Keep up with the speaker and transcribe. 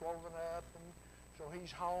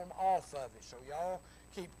he's home off of it. So y'all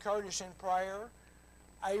keep Curtis in prayer.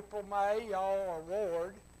 April May, y'all are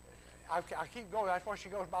Ward. I keep going. That's what she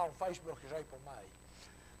goes by on Facebook is April May.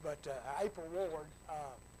 But April Ward,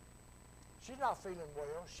 she's not feeling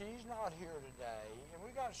well. She's not here today. And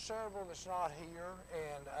we got several that's not here.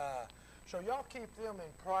 And so y'all keep them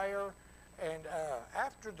in prayer. And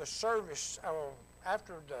after the service, we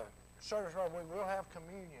will have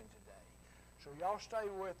communion today. So y'all stay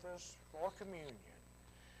with us for communion.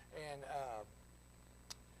 And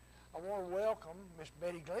I want to welcome Miss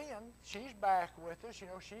Betty Glenn. She's back with us. You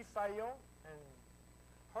know, she fell and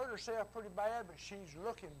hurt herself pretty bad, but she's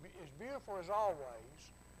looking as beautiful as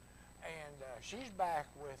always. And she's back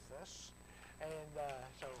with us. And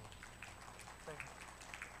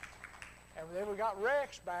and then we got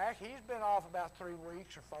Rex back. He's been off about 3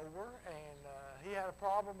 weeks or 4, and he had a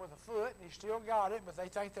problem with a foot, and he still got it, but they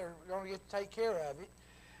think they're going to get to take care of it.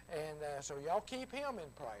 And so y'all keep him in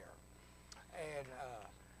prayer. And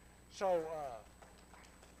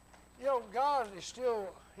you know, God is still,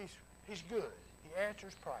 he's good. He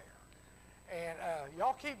answers prayer. And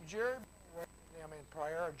y'all keep Jerry them in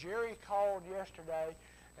prayer. Jerry called yesterday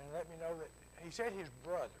and let me know that he said his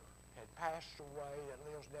brother had passed away that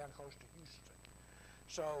lives down close to Houston.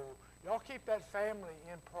 So y'all keep that family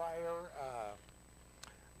in prayer.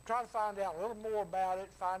 Try to find out a little more about it,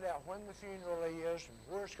 find out when the funeral is and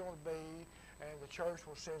where it's going to be, and the church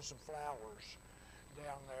will send some flowers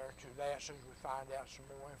down there to that as soon as we find out some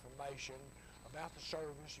more information about the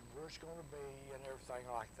service and where it's going to be and everything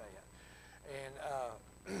like that.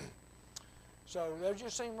 And so there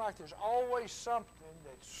just seems like there's always something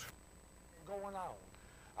that's going on.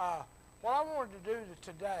 What I wanted to do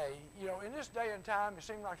today, you know, in this day and time, it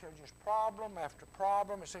seems like there's just problem after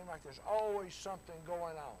problem. It seems like there's always something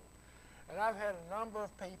going on. And I've had a number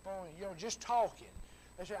of people, you know, just talking.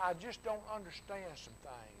 They say, I just don't understand some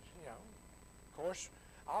things, you know. Of course,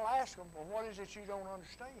 I'll ask them, well, what is it you don't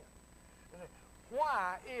understand? And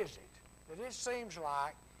why is it that it seems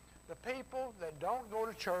like the people that don't go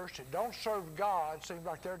to church, that don't serve God, seem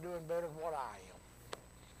like they're doing better than what I am?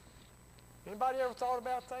 Anybody ever thought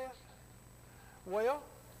about that? Well,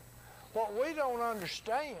 what we don't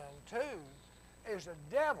understand, too, is the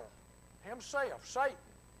devil himself, Satan,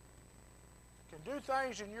 can do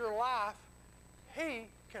things in your life. He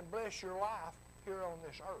can bless your life here on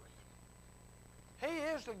this earth. He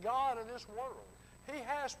is the God of this world. He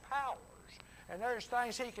has powers, and there's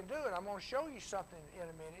things he can do, and I'm going to show you something in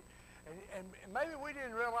a minute. And maybe we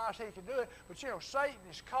didn't realize he could do it, but you know, Satan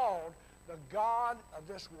is called the God of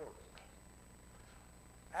this world.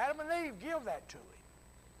 Adam and Eve give that to him.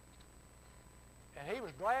 And he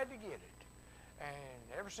was glad to get it.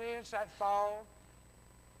 And ever since that fall,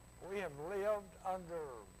 we have lived under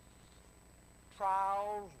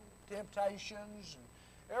trials and temptations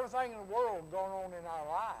and everything in the world going on in our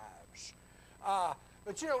lives.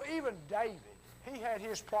 But you know, even David, he had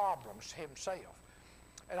his problems himself.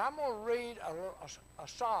 And I'm going to read a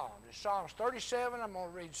psalm. It's Psalms 37. I'm going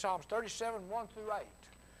to read Psalms 37, 1 through 8.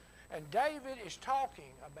 And David is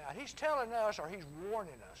talking about, he's telling us, or he's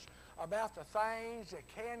warning us, about the things that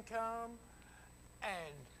can come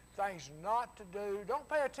and things not to do. Don't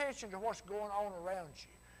pay attention to what's going on around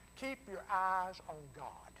you. Keep your eyes on God.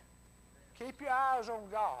 Keep your eyes on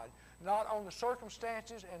God, not on the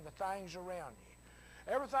circumstances and the things around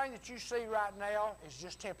you. Everything that you see right now is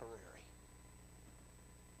just temporary.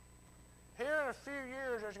 Here in a few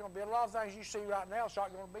years, there's going to be a lot of things you see right now that's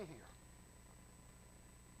not going to be here.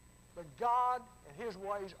 But God and His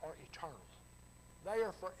ways are eternal. They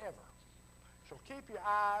are forever. So keep your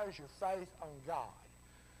eyes, your faith on God.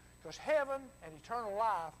 Because heaven and eternal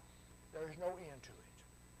life, there is no end to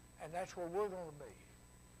it. And that's where we're going to be.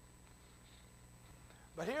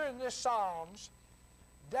 But here in this Psalms,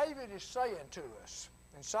 David is saying to us,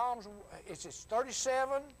 in Psalms, it's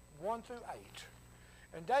 37, 1 through 8.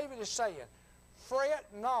 And David is saying, fret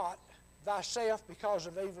not thyself because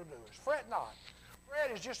of evildoers. Fret not.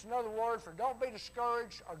 Fret is just another word for don't be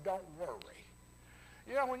discouraged or don't worry.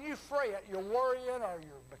 You know, when you fret, you're worrying or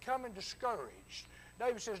you're becoming discouraged.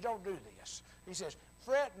 David says, don't do this. He says,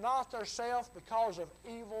 fret not thyself because of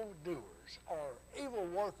evildoers or evil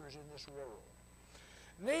workers in this world.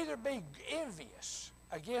 Neither be envious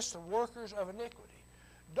against the workers of iniquity.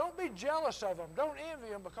 Don't be jealous of them. Don't envy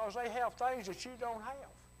them because they have things that you don't have.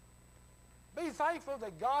 Be thankful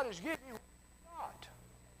that God has given you what you not.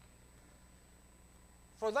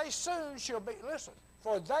 For they soon shall be, listen,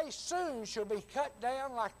 for they soon shall be cut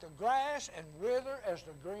down like the grass and wither as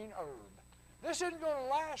the green herb. This isn't going to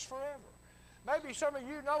last forever. Maybe some of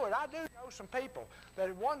you know it. I do know some people that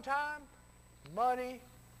at one time, money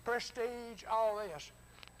prestige, all this.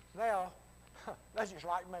 Now, they're just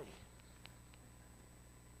like me.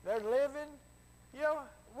 They're living, you know,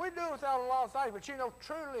 we do without a lot of things, but you know,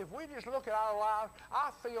 truly, if we just look at our lives,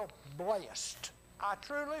 I feel blessed. I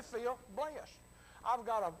truly feel blessed. I've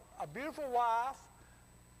got a beautiful wife.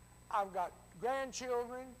 I've got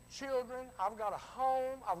grandchildren, children. I've got a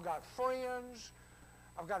home. I've got friends.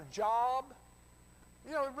 I've got a job.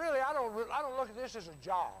 You know, really, I don't look at this as a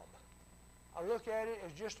job. I look at it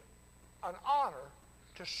as just an honor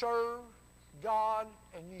to serve God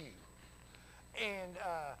and you. And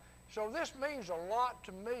so this means a lot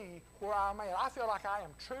to me where I'm at. I feel like I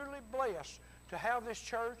am truly blessed to have this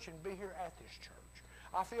church and be here at this church.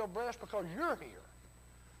 I feel blessed because you're here.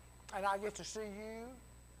 And I get to see you.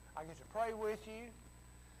 I get to pray with you.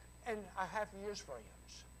 And I have you as friends.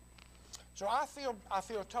 So I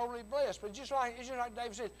feel totally blessed. But just like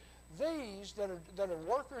David said, these that are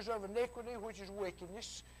workers of iniquity, which is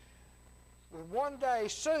wickedness, will one day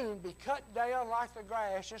soon be cut down like the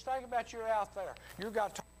grass. Just think about you're out there. You've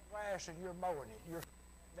got tall grass and you're mowing it. You're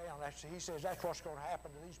down. He says that's what's going to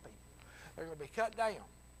happen to these people. They're going to be cut down.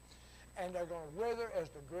 And they're going to wither as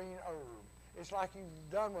the green herb. It's like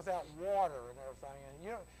you've done without water and everything.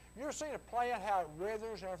 And you ever seen a plant, how it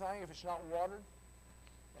withers and everything if it's not watered?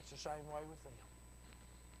 That's the same way with them.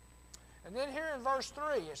 And then here in verse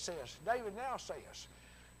 3 it says, David now says,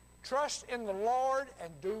 trust in the Lord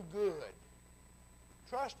and do good.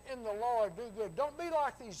 Trust in the Lord, do good. Don't be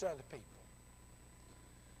like these other people.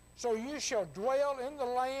 So you shall dwell in the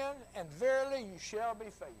land, and verily you shall be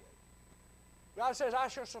fed. God says, I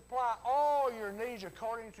shall supply all your needs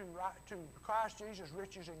according to Christ Jesus'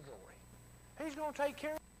 riches and glory. He's going to take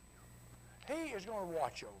care of you. He is going to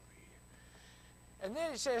watch over you. And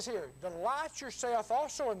then it says here, delight yourself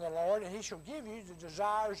also in the Lord, and he shall give you the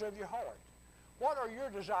desires of your heart. What are your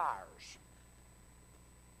desires?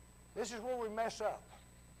 This is where we mess up.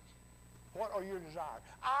 What are your desires?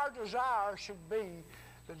 Our desires should be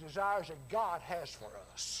the desires that God has for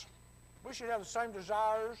us. We should have the same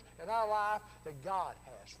desires in our life that God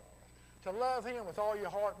has for us. To love him with all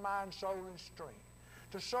your heart, mind, soul, and strength.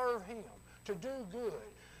 To serve him. To do good.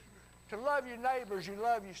 To love your neighbors, you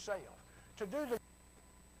love yourself. To do the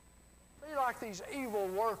be like these evil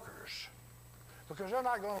workers, because they're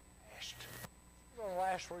not going to last. They're going to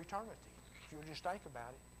last for eternity, if you'll just think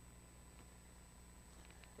about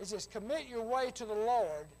it. It says, commit your way to the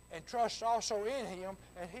Lord and trust also in him,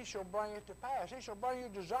 and he shall bring it to pass. He shall bring your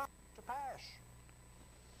desires to pass.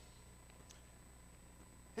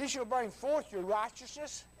 He shall bring forth your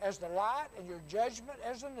righteousness as the light and your judgment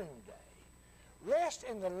as the noonday. Rest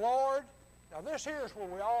in the Lord. Now this here is where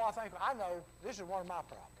I know this is one of my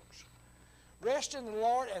problems. Rest in the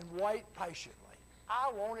Lord and wait patiently.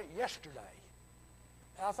 I want it yesterday.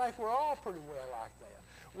 And I think we're all pretty well like that.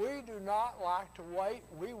 We do not like to wait.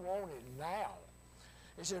 We want it now.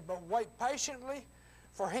 He said, but wait patiently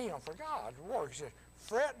for him, for God's work. He said,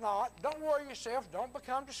 fret not. Don't worry yourself. Don't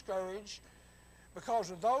become discouraged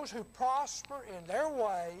because of those who prosper in their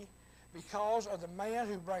way, because of the man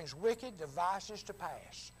who brings wicked devices to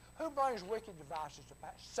pass. Who brings wicked devices to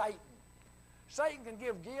pass? Satan. Satan can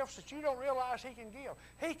give gifts that you don't realize he can give.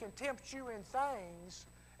 He can tempt you in things,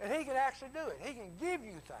 and he can actually do it. He can give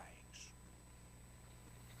you things.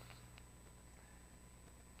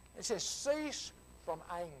 It says, cease from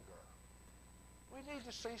anger. We need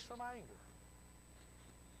to cease from anger.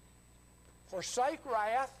 Forsake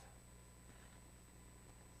wrath.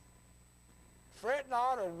 Fret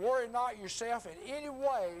not or worry not yourself in any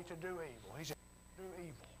way to do evil. He said, do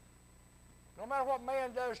evil. No matter what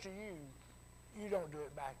man does to you, you don't do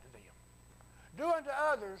it back to them. Do unto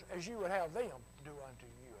others as you would have them do unto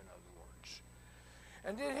you, in other words.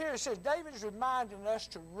 And then here it says, David is reminding us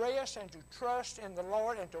to rest and to trust in the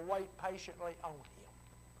Lord and to wait patiently on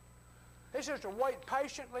him. He says to wait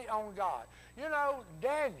patiently on God. You know,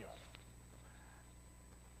 Daniel,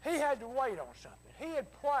 he had to wait on something. He had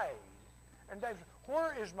prayed. And David said,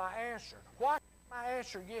 where is my answer? Why can't my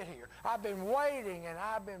answer get here? I've been waiting and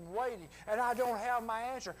I've been waiting and I don't have my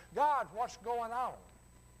answer. God, what's going on?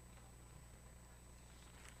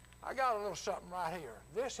 I got a little something right here.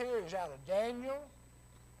 This here is out of Daniel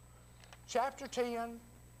chapter 10,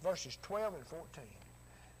 verses 12 and 14.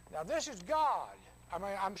 Now this is God.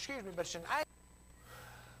 Excuse me, but it's an angel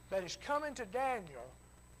that is coming to Daniel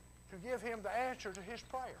to give him the answer to his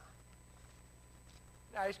prayer.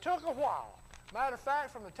 Now it took a while. Matter of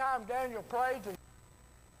fact, from the time Daniel prayed to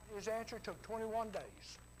his answer took 21 days.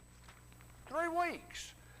 3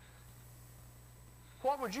 weeks.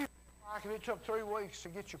 What would you feel like if it took 3 weeks to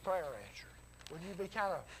get your prayer answered? Would you be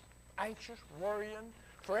kind of anxious, worrying,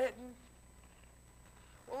 fretting?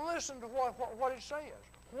 Well, listen to what it says.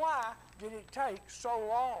 Why did it take so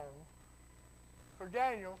long for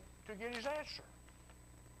Daniel to get his answer?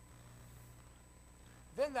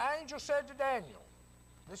 Then the angel said to Daniel,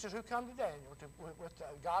 this is who come to Daniel with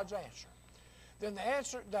God's answer. Then the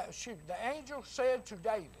angel said to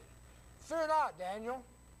David, fear not, Daniel,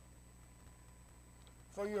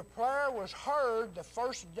 for your prayer was heard the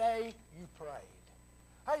first day you prayed.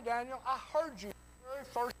 Hey, Daniel, I heard you the very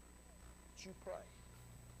first day that you prayed.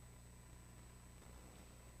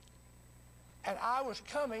 And I was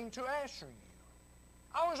coming to answer you.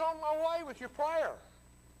 I was on my way with your prayer.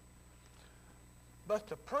 But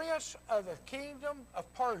the prince of the kingdom of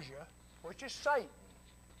Persia, which is Satan,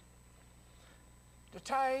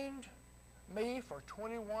 detained me for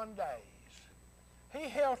 21 days. He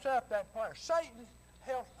held up that prayer. Satan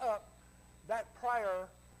held up that prayer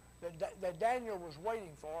that Daniel was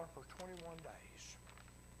waiting for 21 days.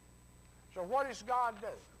 So what does God do?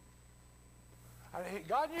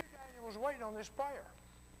 God knew Daniel was waiting on this prayer.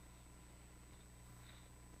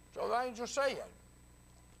 So the angel said,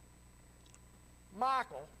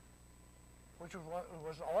 Michael, which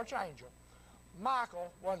was the archangel,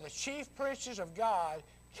 Michael, one of the chief princes of God,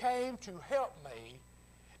 came to help me,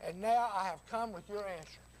 and now I have come with your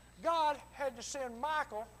answer. God had to send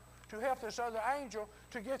Michael to help this other angel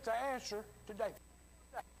to get the answer to David.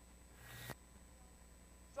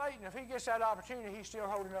 Satan, if he gets that opportunity, he's still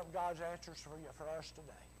holding up God's answers for us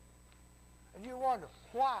today. And you wonder,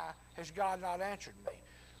 why has God not answered me?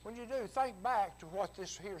 When you do, think back to what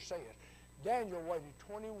this here says. Daniel waited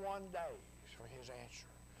 21 days for his answer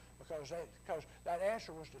because that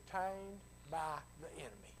answer was detained by the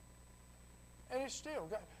enemy. And it's still,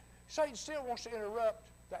 Satan still wants to interrupt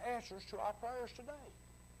the answers to our prayers today.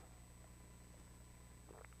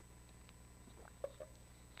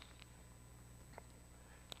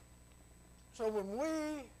 So when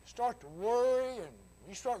we start to worry and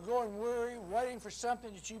you start growing weary, waiting for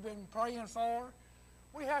something that you've been praying for,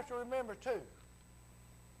 we have to remember too,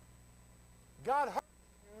 God heard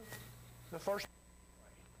you the first day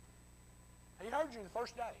you prayed. He heard you the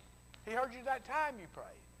first day. He heard you that time you prayed.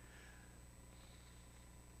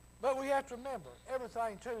 But we have to remember,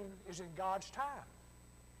 everything too is in God's time.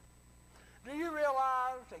 Do you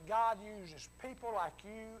realize that God uses people like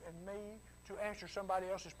you and me to answer somebody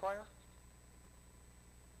else's prayer?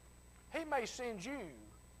 He may send you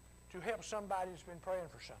to help somebody that's been praying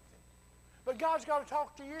for something. But God's got to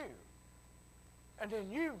talk to you. And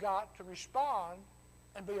then you've got to respond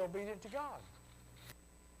and be obedient to God.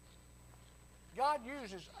 God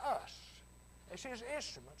uses us as His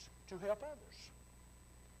instruments to help others.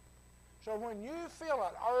 So when you feel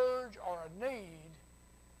an urge or a need,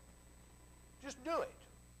 just do it.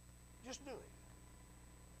 Just do it.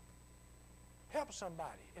 Help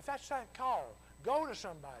somebody. If that's that call, go to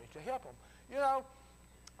somebody to help them. You know,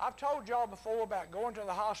 I've told y'all before about going to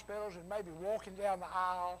the hospitals and maybe walking down the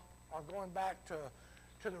aisle or going back to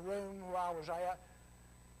the room where I was at.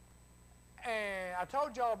 And I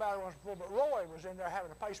told y'all about it once before, but Roy was in there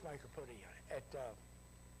having a pacemaker put in at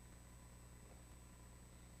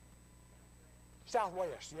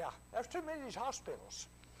Southwest, yeah. There's too many of these hospitals.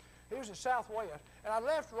 He was at Southwest. And I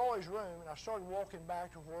left Roy's room and I started walking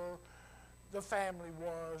back to where the family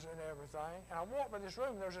was and everything. And I walked by this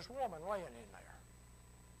room and there's this woman laying in there.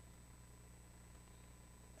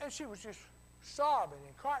 And she was just sobbing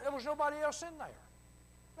and crying. There was nobody else in there.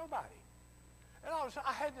 Nobody. And all of a sudden,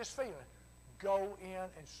 I had this feeling, go in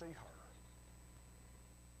and see her.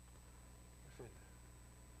 I said,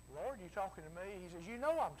 Lord, you talking to me? He says, you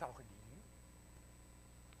know I'm talking to you.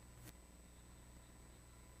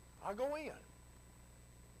 I go in.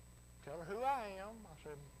 Tell her who I am. I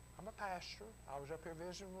said, I'm a pastor. I was up here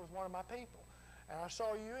visiting with one of my people. And I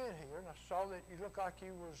saw you in here, and I saw that you looked like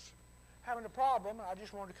you was having a problem, and I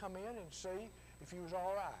just wanted to come in and see if you was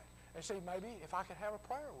all right. And see maybe if I could have a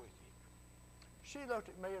prayer with you. She looked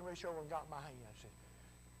at me and reached over and got my hand and said,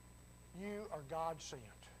 you are God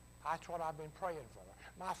sent. That's what I've been praying for.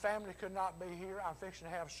 My family could not be here. I'm fixing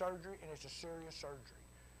to have surgery, and it's a serious surgery.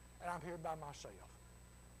 And I'm here by myself.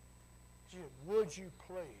 She said, would you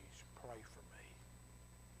please pray for me?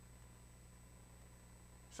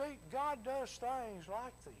 See, God does things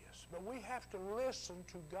like this, but we have to listen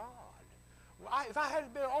to God. If I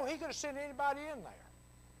had been, He could have sent anybody in there.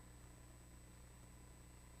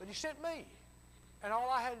 But He sent me. And all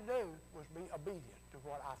I had to do was be obedient to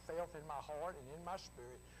what I felt in my heart and in my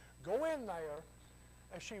spirit. Go in there,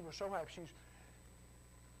 and she was so happy.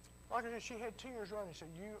 Like I said, she had tears running. She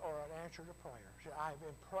said, you are an answer to prayer. She said, I have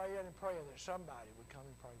been praying and praying that somebody would come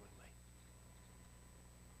and pray with me.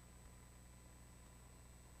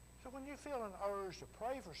 So when you feel an urge to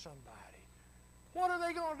pray for somebody, what are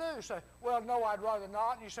they going to do? Say, well, no, I'd rather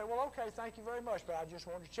not. And you say, well, okay, thank you very much, but I just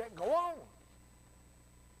wanted to check. Go on.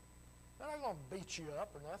 They're not going to beat you up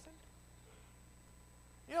or nothing.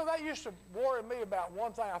 You know, that used to worry me about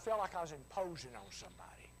one thing. I felt like I was imposing on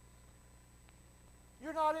somebody.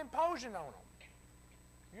 You're not imposing on them.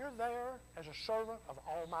 You're there as a servant of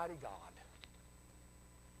Almighty God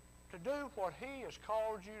to do what He has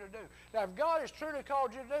called you to do. Now, if God has truly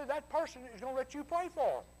called you to do, that person is going to let you pray for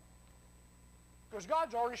them because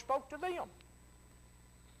God's already spoke to them.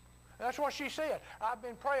 And that's what she said. I've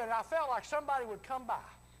been praying, and I felt like somebody would come by.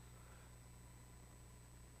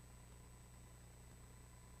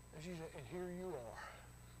 And she said, and here you are.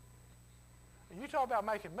 And you talk about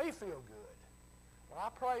making me feel good. Well, I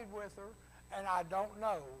prayed with her, and I don't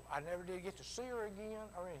know. I never did get to see her again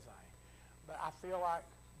or anything. But I feel like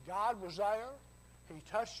God was there, He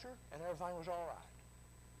touched her, and everything was all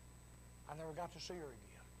right. I never got to see her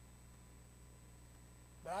again.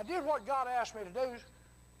 But I did what God asked me to do,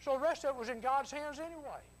 so the rest of it was in God's hands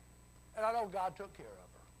anyway. And I know God took care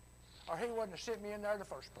of her, or He wouldn't have sent me in there in the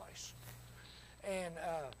first place. And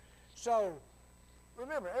so,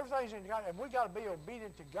 remember, everything's in God, and we've got to be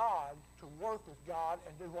obedient to God, to work with God,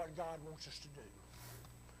 and do what God wants us to do.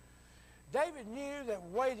 David knew that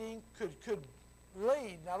waiting could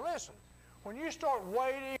lead. Now listen, when you start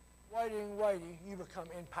waiting, you become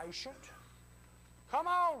impatient. Come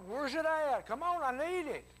on, where's it at? Come on, I need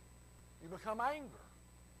it. You become angry.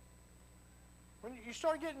 When you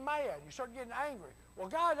start getting mad, you start getting angry. Well,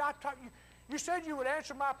 God, you said you would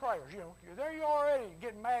answer my prayers. You know, there you are already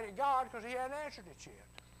getting mad at God because He hadn't answered it yet.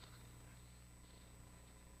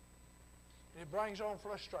 It brings on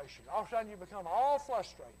frustration. All of a sudden you become all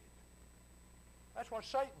frustrated. That's what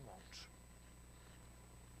Satan wants.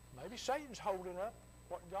 Maybe Satan's holding up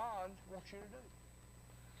what God wants you to do.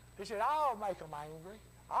 He said, I'll make them angry.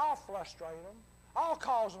 I'll frustrate them. I'll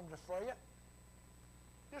cause them to fret.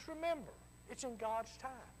 Just remember, it's in God's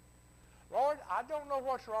time. Lord, I don't know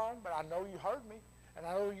what's wrong, but I know you heard me, and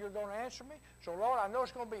I know you're going to answer me. So, Lord, I know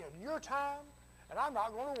it's going to be in your time, and I'm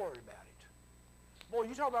not going to worry about it. Boy,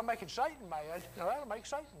 you talk about making Satan mad. Now, that'll make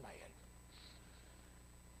Satan mad.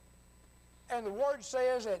 And the Word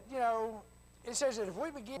says that, you know, it says that if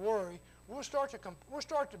we begin to worry, we'll start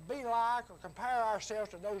to be like or compare ourselves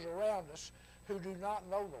to those around us who do not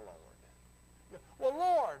know the Lord. Well,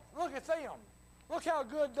 Lord, look at them. Look how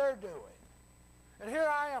good they're doing. And here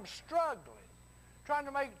I am struggling, trying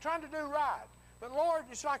to do right. But Lord,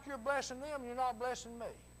 it's like you're blessing them, you're not blessing me.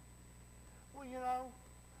 Well, you know,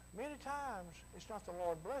 many times it's not the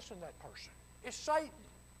Lord blessing that person. It's Satan.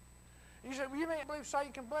 You say, well, you may believe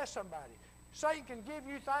Satan can bless somebody. Satan can give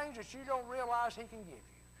you things that you don't realize he can give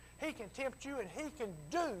you. He can tempt you, and he can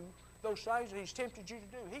do those things that he's tempted you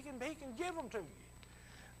to do. He can give them to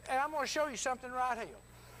you. And I'm going to show you something right here.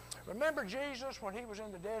 Remember Jesus when he was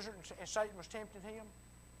in the desert and Satan was tempting him?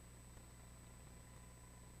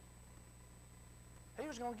 He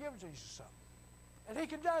was going to give Jesus something. And he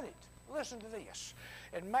could have done it. Listen to this.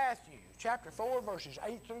 In Matthew chapter 4, verses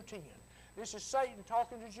 8 through 10. This is Satan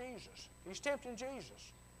talking to Jesus. He's tempting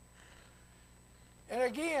Jesus. And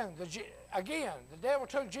again, the devil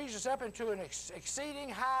took Jesus up into an exceeding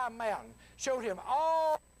high mountain, showed him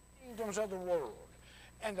all the kingdoms of the world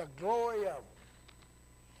and the glory of them.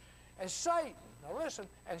 And Satan, now listen,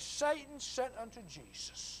 and Satan said unto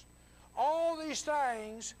Jesus, all these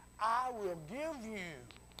things I will give you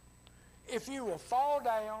if you will fall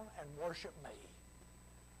down and worship me.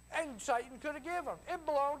 And Satan could have given them. It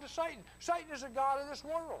belonged to Satan. Satan is the god of this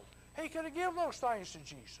world. He could have given those things to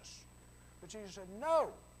Jesus. But Jesus said, no,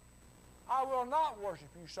 I will not worship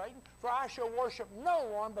you, Satan, for I shall worship no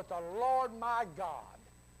one but the Lord my God.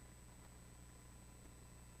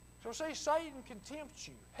 So see, Satan can tempt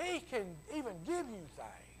you. He can even give you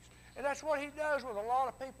things. And that's what he does with a lot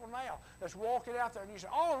of people now that's walking out there and you say,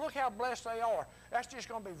 oh, look how blessed they are. That's just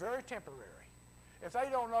going to be very temporary. If they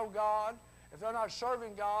don't know God, if they're not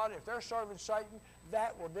serving God, if they're serving Satan,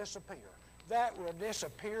 that will disappear. That will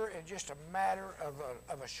disappear in just a matter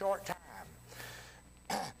of a short time.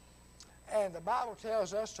 And the Bible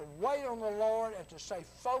tells us to wait on the Lord and to stay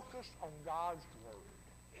focused on God's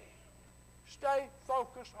Word. Stay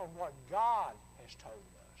focused on what God has told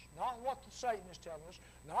us. Not what Satan is telling us,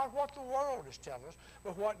 not what the world is telling us,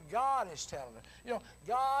 but what God is telling us. You know,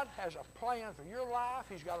 God has a plan for your life.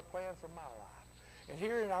 He's got a plan for my life. And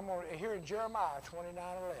here in Jeremiah 29:11.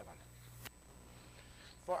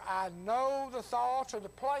 For I know the thoughts or the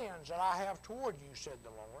plans that I have toward you, said the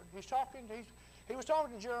Lord. He was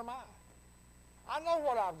talking to Jeremiah. I know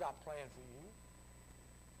what I've got planned for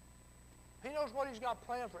you. He knows what he's got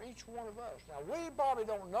planned for each one of us. Now, we probably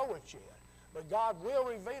don't know it yet, but God will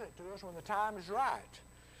reveal it to us when the time is right.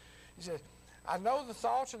 He says, I know the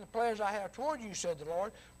thoughts and the plans I have toward you, said the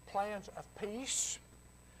Lord, plans of peace,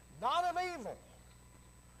 not of evil,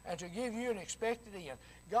 and to give you an expected end.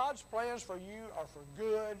 God's plans for you are for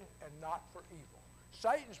good and not for evil.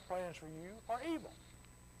 Satan's plans for you are evil.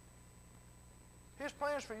 His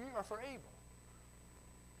plans for you are for evil.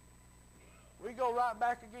 We go right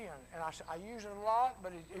back again, and I use it a lot,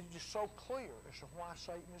 but it's just so clear as to why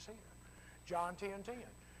Satan is here. John 10:10.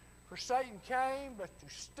 For Satan came but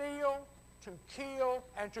to steal, to kill,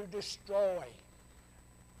 and to destroy.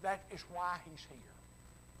 That is why he's here.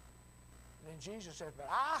 And then Jesus said, but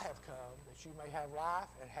I have come that you may have life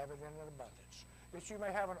and have it in an abundance, that you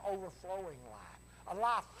may have an overflowing life, a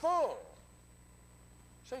life full.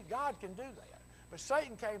 See, God can do that. But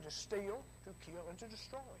Satan came to steal, to kill, and to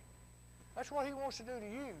destroy. That's what he wants to do to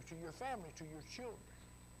you, to your family, to your children.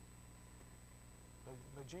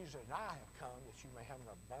 But Jesus said, I have come that you may have an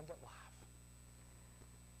abundant life.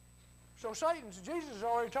 So Jesus has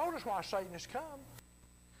already told us why Satan has come.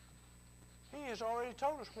 He has already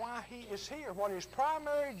told us why he is here, what his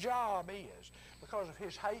primary job is, because of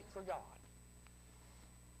his hate for God.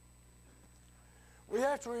 We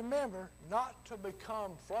have to remember not to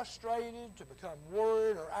become frustrated, to become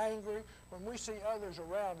worried or angry when we see others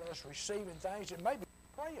around us receiving things that maybe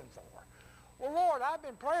we're praying for. Well, Lord, I've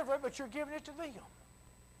been praying for it, but you're giving it to them.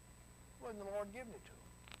 Wasn't the Lord giving it to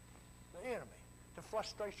them? The enemy, to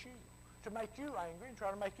frustrate you, to make you angry and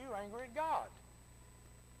try to make you angry at God.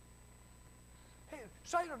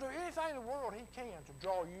 Satan will do anything in the world he can to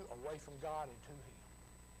draw you away from God and to him.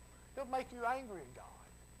 He'll make you angry at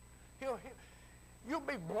God. You'll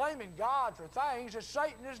be blaming God for things that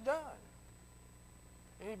Satan has done.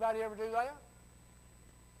 Anybody ever do that?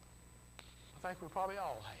 I think we probably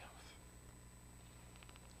all have.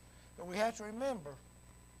 But we have to remember,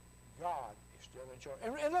 God is still in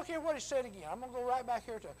charge. And look here what he said again. I'm going to go right back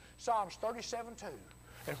here to Psalms 37:2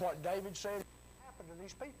 and what David said happened to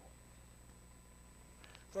these people.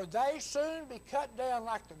 For they soon be cut down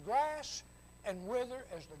like the grass and wither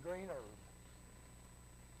as the green herb.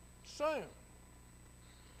 Soon.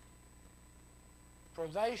 For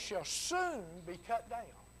they shall soon be cut down.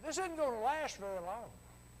 This isn't going to last very long,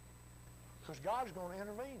 because God's going to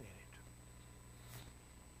intervene in it.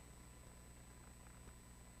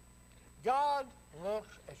 God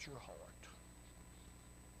looks at your heart.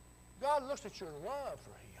 God looks at your love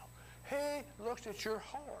for him. He looks at your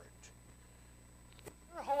heart. Is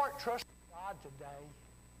your heart trusting God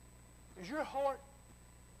today? Is your heart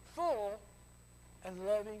full and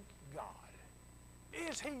loving God?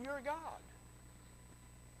 Is he your God?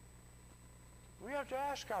 We have to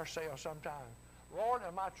ask ourselves sometimes, Lord,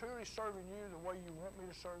 am I truly serving you the way you want me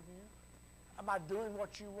to serve you? Am I doing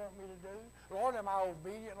what you want me to do? Lord, am I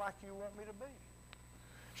obedient like you want me to be?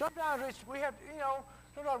 Sometimes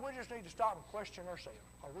sometimes we just need to stop and question ourselves.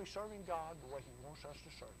 Are we serving God the way he wants us to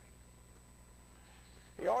serve him?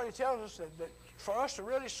 He already tells us that for us to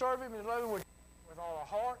really serve him and love him with all our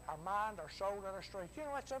heart, our mind, our soul, and our strength,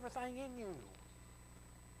 that's everything in you.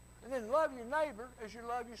 And then love your neighbor as you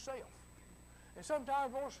love yourself. And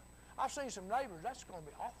sometimes, I've seen some neighbors, that's going to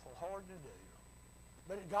be awful hard to do.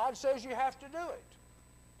 But God says you have to do it,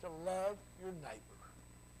 to love your neighbor.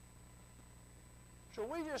 So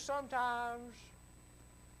we just sometimes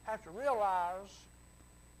have to realize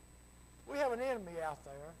we have an enemy out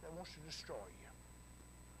there that wants to destroy you.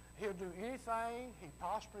 He'll do anything he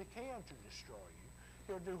possibly can to destroy you.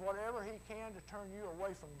 He'll do whatever he can to turn you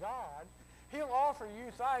away from God. He'll offer you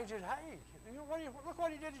things that, hey, look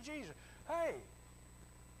what he did to Jesus. Hey,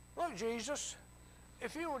 look, Jesus,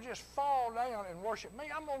 if you will just fall down and worship me,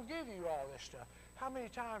 I'm going to give you all this stuff. How many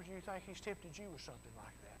times do you think he's tempted you with something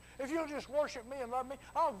like that? If you'll just worship me and love me,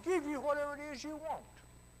 I'll give you whatever it is you want.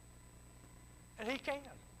 And he can,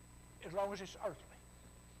 as long as it's earthly.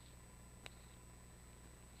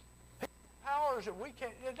 Powers that we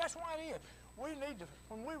can't, that's why it is. We need to,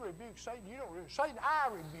 when we rebuke Satan, you don't rebuke Satan, I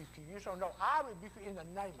rebuke you. You don't know, I rebuke you in the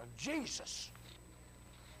name of Jesus.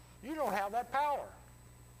 You don't have that power.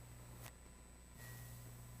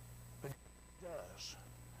 But he does.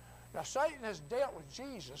 Now, Satan has dealt with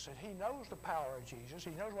Jesus, and he knows the power of Jesus.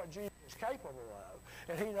 He knows what Jesus is capable of,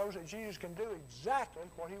 and he knows that Jesus can do exactly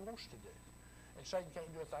what he wants to do. And Satan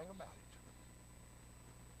can't do a thing about it.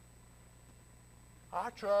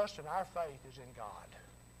 Our trust and our faith is in God,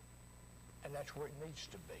 and that's where it needs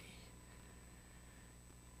to be.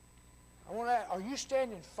 I want to ask, are you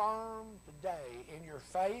standing firm today in your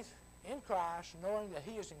faith in Christ, knowing that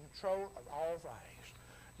he is in control of all things?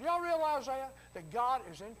 Do y'all realize that? That God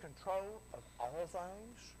is in control of all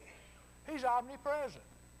things? He's omnipresent.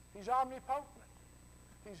 He's omnipotent.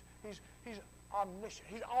 He's omniscient.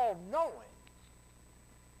 He's all-knowing.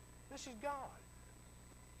 This is God.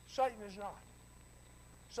 Satan is not.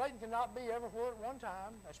 Satan cannot be everywhere at one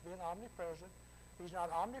time. That's being omnipresent. He's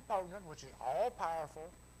not omnipotent, which is all-powerful.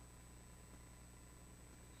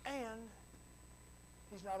 And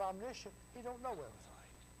he's not omniscient. He don't know everything.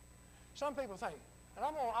 Some people think, and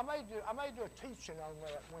I may do a teaching on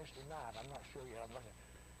that Wednesday night. I'm not sure yet.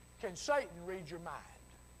 Can Satan read your mind?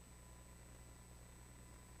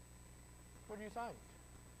 What do you think?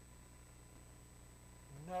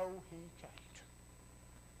 No, he can't.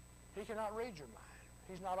 He cannot read your mind.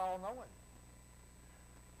 He's not all-knowing.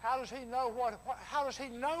 How does he know how does he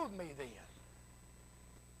know me then?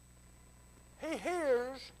 He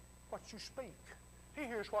hears what you speak. He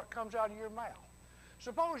hears what comes out of your mouth.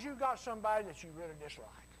 Suppose you've got somebody that you really dislike.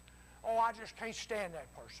 Oh, I just can't stand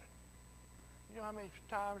that person. You know how many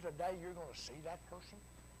times a day you're going to see that person?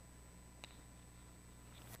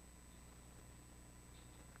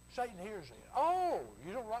 Satan hears it. Oh,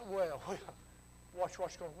 you don't like, well, watch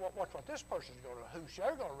what this person's going to, who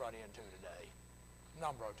they're going to run into today, a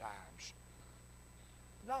number of times.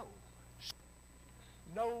 No.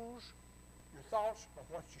 Knows your thoughts of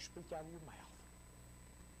what you speak out of your mouth.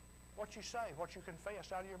 What you say, what you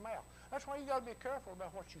confess out of your mouth. That's why you got to be careful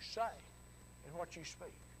about what you say and what you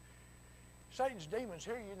speak. Satan's demons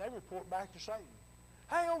hear you and they report back to Satan.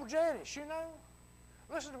 Hey, old Janice, you know,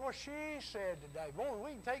 listen to what she said today. Boy,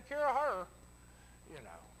 we can take care of her, you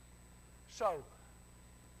know. So,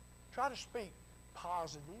 try to speak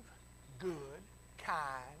positive, good,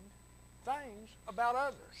 kind things about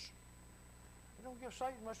others. It don't give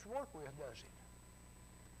Satan much to work with, does it?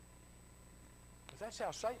 But that's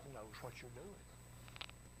how Satan knows what you're doing.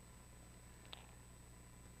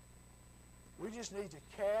 We just need to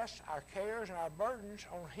cast our cares and our burdens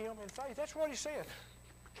on him in faith. That's what he said.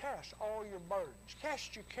 Cast all your burdens.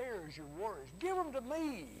 Cast your cares, your worries. Give them to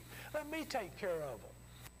me. Let me take care of them.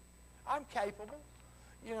 I'm capable.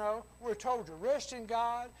 You know, we're told to rest in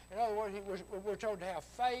God. In other words, we're told to have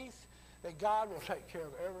faith that God will take care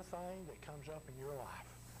of everything that comes up in your life.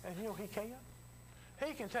 And you know he can.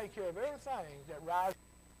 He can take care of everything that rises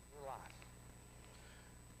in your life.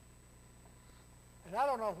 And I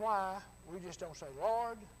don't know why we just don't say,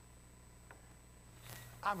 Lord,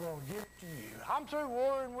 I'm going to give it to you. I'm through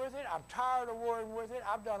worrying with it. I'm tired of worrying with it.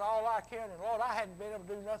 I've done all I can. And Lord, I hadn't been able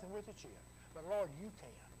to do nothing with it yet. But Lord, you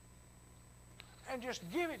can. And just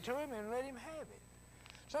give it to him and let him have it.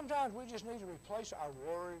 Sometimes we just need to replace our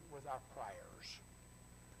worry with our prayers.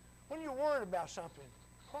 When you're worried about something,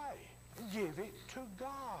 pray. Give it to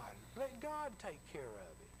God. Let God take care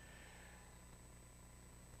of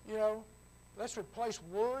it. You know, let's replace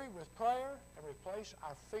worry with prayer and replace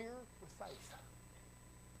our fear with faith.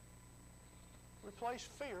 Replace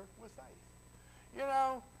fear with faith. You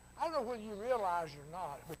know, I don't know whether you realize or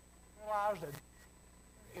not, but you realize that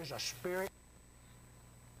fear is a spirit.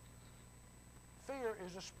 Fear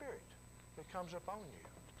is a spirit that comes upon you.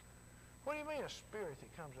 What do you mean a spirit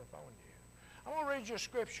that comes upon you? I'm going to read you a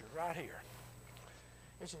scripture right here.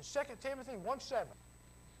 It's in 2 Timothy 1:7.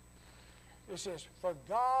 It says, for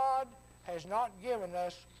God has not given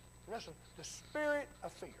us, listen, the spirit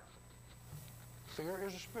of fear. Fear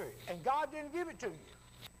is a spirit. And God didn't give it to you.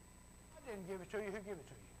 God didn't give it to you. Who gave it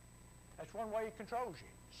to you? That's one way he controls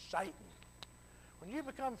you. Satan. When you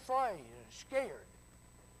become afraid and scared,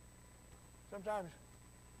 sometimes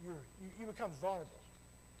you become vulnerable.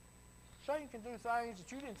 Satan can do things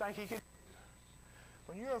that you didn't think he could do.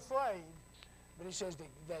 When you're afraid, but he says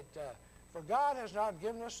that for God has not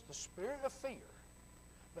given us the spirit of fear,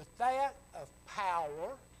 but that of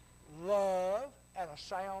power, love, and a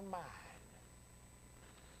sound mind.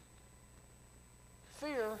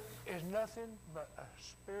 Fear is nothing but a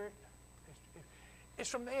spirit. It's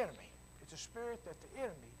from the enemy. It's a spirit that the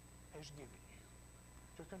enemy has given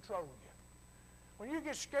you to control you. When you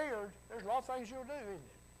get scared, there's a lot of things you'll do, isn't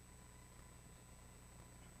it?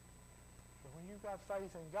 But when you've got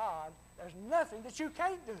faith in God, there's nothing that you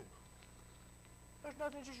can't do. There's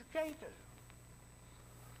nothing that you can't do.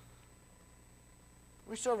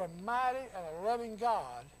 We serve a mighty and a loving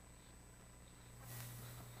God.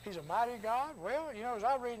 He's a mighty God. Well, you know, as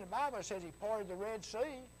I read in the Bible, it says he parted the Red Sea.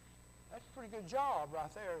 That's a pretty good job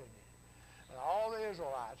right there, isn't it? And all the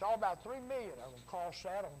Israelites, all about 3 million of them crossed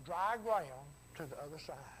that on dry ground to the other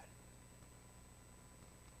side.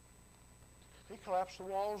 He collapsed the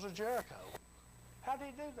walls of Jericho. How did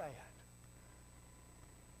he do that?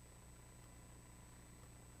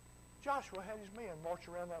 Joshua had his men march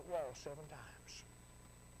around that wall 7 times.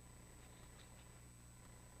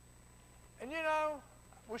 And you know,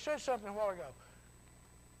 we said something a while ago.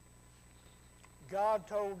 God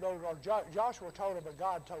told those, or Joshua told them, but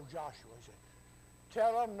God told Joshua, he said,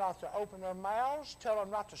 tell them not to open their mouths, tell them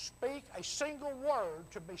not to speak a single word,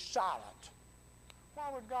 to be silent. Why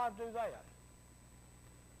would God do that?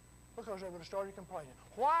 Because they would have started complaining.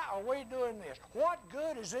 Why are we doing this? What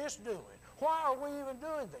good is this doing? Why are we even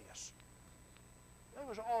doing this? They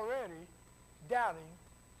was already doubting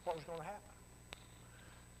what was going to happen.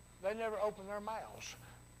 They never opened their mouths.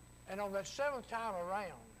 And on that seventh time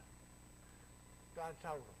around, God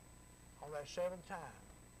told them, on that seventh time,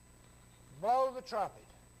 blow the trumpet.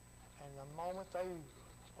 And the moment they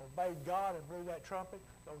obeyed God and blew that trumpet,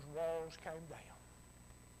 those walls came down.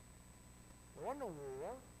 There wasn't a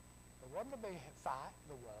war. There wasn't a big fight.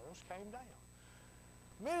 The walls came down.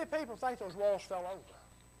 Many people think those walls fell over.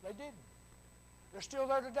 They didn't. They're still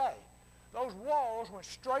there today. Those walls went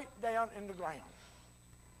straight down in the ground.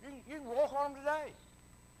 You can walk on them today.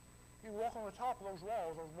 You can walk on the top of those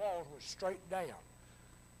walls went straight down.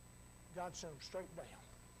 God sent them straight down.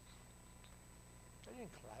 They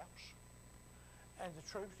didn't collapse. And the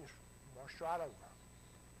troops just marched right over.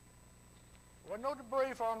 There wasn't no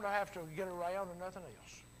debris for them to have to get around or nothing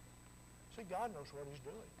else. See, God knows what he's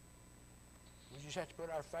doing. We just have to put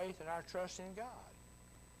our faith and our trust in God.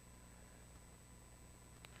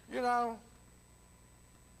 You know,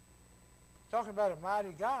 talking about a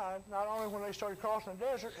mighty God, not only when they started crossing the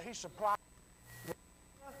desert, he supplied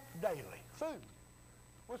daily food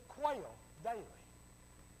with quail daily.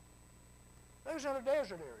 They was in a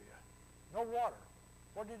desert area, no water.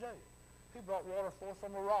 What did he do? He brought water forth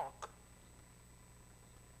from a rock.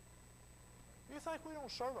 You think we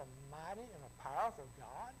don't serve a mighty and a powerful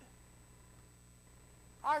God?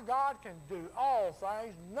 Our God can do all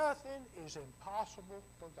things. Nothing is impossible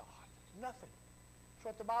for God. Nothing. That's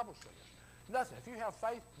what the Bible says. Nothing. If you have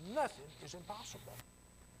faith, nothing is impossible.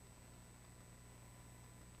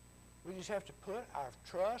 We just have to put our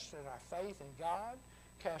trust and our faith in God,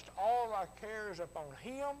 cast all of our cares upon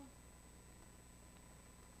him.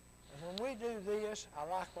 And when we do this, I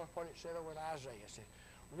like what it said over in Isaiah. It said,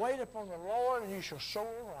 wait upon the Lord, and you shall soar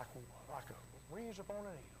like wings upon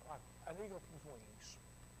an eagle, like an eagle with wings.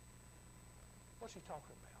 What's he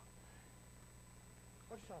talking about?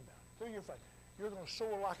 What's he talking about? Through your faith, you're going to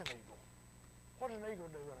soar like an eagle. What does an eagle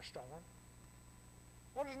do in a storm?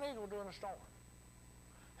 What does an eagle do in a storm?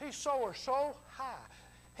 He soars so high.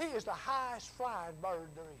 He is the highest flying bird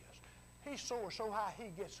there is. He soars so high he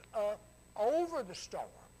gets up over the storm.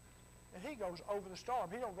 And he goes over the storm.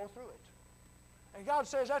 He don't go through it. And God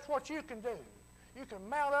says that's what you can do. You can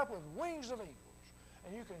mount up with wings of eagles.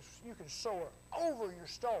 And you can soar over your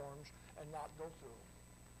storms and not go through them.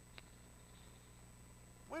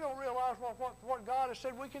 We don't realize what God has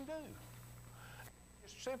said we can do.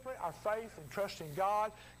 It's simply our faith and trust in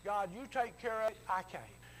God. God, you take care of it, I can't.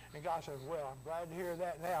 And God says, well, I'm glad to hear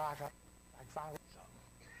that now. I can find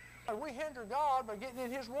something. And we hinder God by getting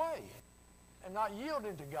in his way and not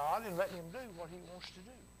yielding to God and letting him do what he wants to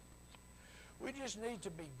do. We just need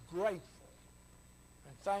to be grateful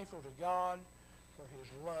and thankful to God for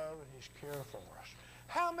his love and his care for us.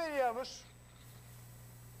 How many of us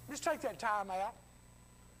just take that time out,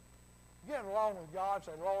 get along with God,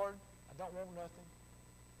 say, Lord, I don't want nothing.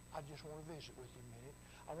 I just want to visit with you a minute.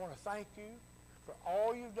 I want to thank you for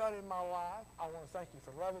all you've done in my life. I want to thank you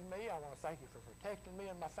for loving me. I want to thank you for protecting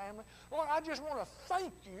me and my family. Lord, I just want to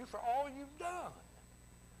thank you for all you've done.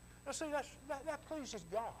 Now see, that pleases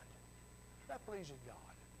God. That pleases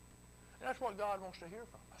God. And that's what God wants to hear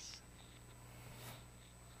from us.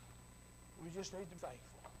 We just need to be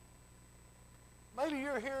thankful. Maybe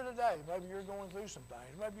you're here today. Maybe you're going through some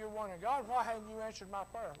things. Maybe you're wondering, God, why haven't you answered my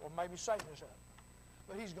prayer? Well, maybe Satan is up.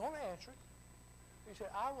 But he's going to answer it. He said,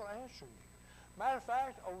 I will answer you. Matter of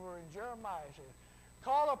fact, over in Jeremiah, he said,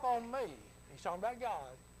 call upon me. He's talking about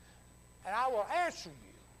God. And I will answer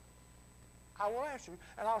you. I will answer you.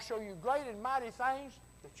 And I'll show you great and mighty things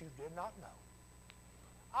that you did not know.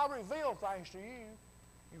 I'll reveal things to you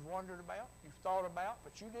you've wondered about, you've thought about,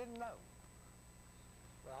 but you didn't know.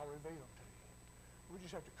 But I'll reveal them to you. We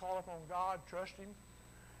just have to call upon God, trust him,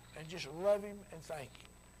 and just love him and thank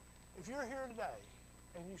him. If you're here today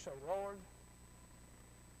and you say, Lord,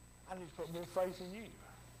 I need to put more faith in you.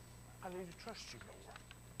 I need to trust you more.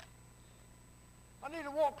 I need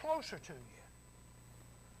to walk closer to you.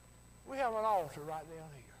 We have an altar right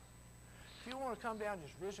down here. If you want to come down and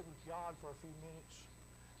just visit with God for a few minutes,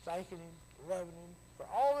 thanking him, loving him for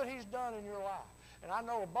all that he's done in your life. And I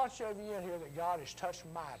know a bunch of you in here that God has touched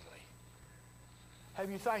mightily. Have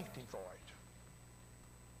you thanked him for it?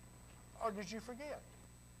 Or did you forget?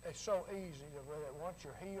 It's so easy to, whether once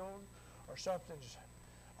you're healed or something's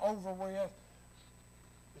over with,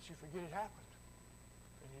 that you forget it happened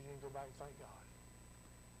and you didn't go back and thank God.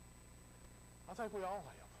 I think we all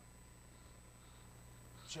have.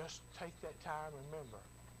 Just take that time and remember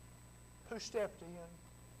who stepped in,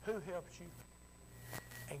 who helped you,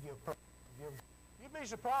 and give praise. You'd be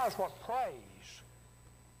surprised what praise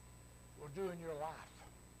will do in your life.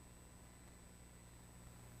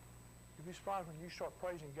 You'd be surprised when you start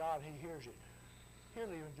praising God, He hears it. He'll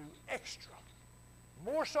even do extra,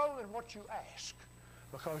 more so than what you ask,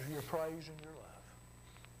 because of your praise and your love.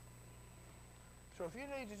 So if you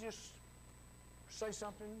need to just say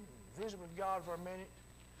something, visit with God for a minute,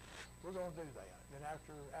 we're going to do that. Then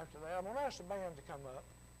after that, I'm going to ask the band to come up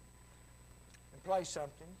and play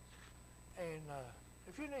something. And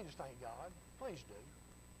if you need to thank God, please do.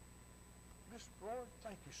 Just, Lord,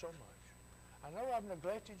 thank you so much. I know I've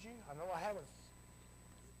neglected you. I know I haven't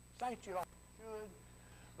thanked you like I should.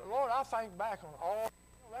 But Lord, I think back on all,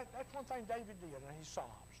 that's one thing David did in his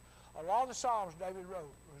Psalms. A lot of the Psalms David wrote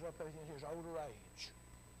was up in his older age.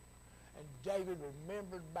 And David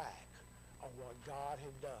remembered back on what God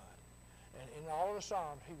had done. And in all the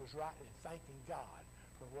Psalms, he was writing and thanking God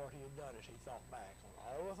for what he had done as he thought back on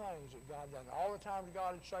all the things that God done, all the times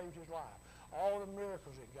God had saved his life, all the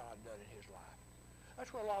miracles that God done in his life.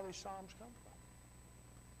 That's where a lot of these Psalms come from.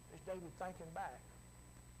 It's David thinking back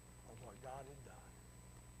on what God had done.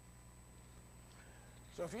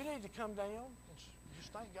 So if you need to come down and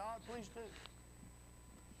just thank God, please do.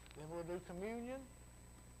 Then we'll do communion,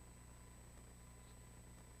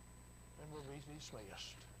 and we'll be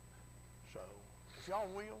dismissed. So, if y'all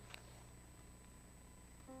will.